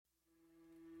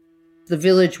The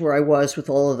village where I was with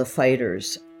all of the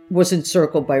fighters was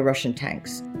encircled by Russian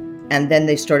tanks. And then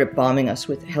they started bombing us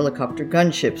with helicopter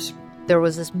gunships. There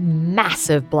was this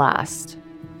massive blast.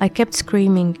 I kept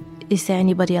screaming, "Is there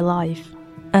anybody alive?"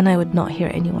 And I would not hear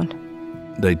anyone.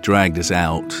 They dragged us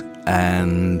out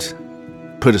and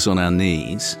put us on our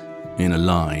knees in a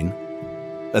line.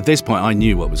 At this point, I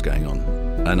knew what was going on,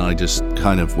 and I just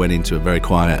kind of went into a very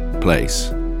quiet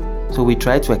place. So we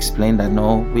tried to explain that,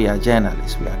 no, we are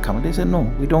journalists, we are coming. They said, no,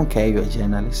 we don't care you're a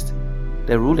journalist.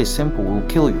 The rule is simple, we'll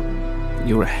kill you.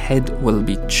 Your head will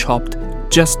be chopped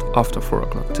just after 4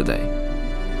 o'clock today.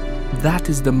 That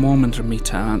is the moment,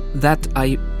 Romita, that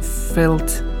I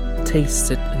felt,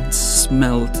 tasted and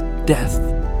smelled death.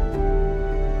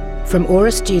 From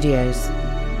Aura Studios,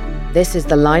 this is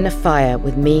The Line of Fire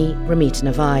with me, Romita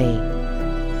Navai.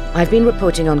 I've been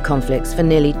reporting on conflicts for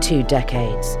nearly 2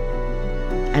 decades.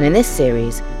 And in this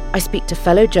series, I speak to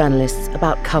fellow journalists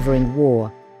about covering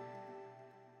war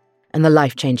and the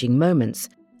life-changing moments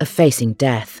of facing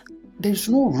death. There's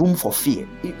no room for fear.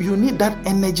 You need that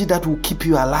energy that will keep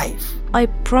you alive. I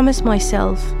promised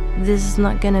myself this is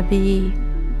not going to be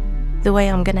the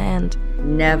way I'm going to end.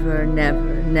 Never,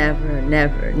 never, never,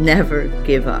 never, never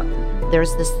give up.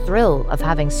 There's this thrill of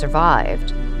having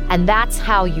survived, and that's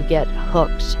how you get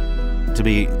hooked. To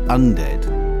be undead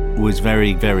was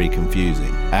very, very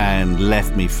confusing and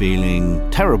left me feeling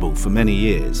terrible for many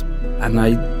years. And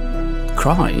I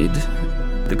cried.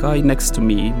 The guy next to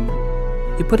me,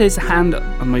 he put his hand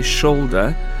on my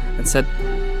shoulder and said,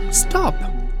 "Stop.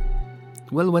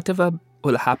 Well, whatever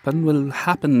will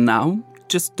happen now.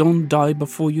 Just don't die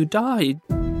before you die."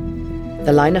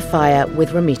 The Line of Fire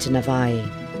with Romita Navai.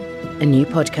 A new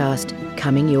podcast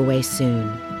coming your way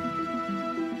soon.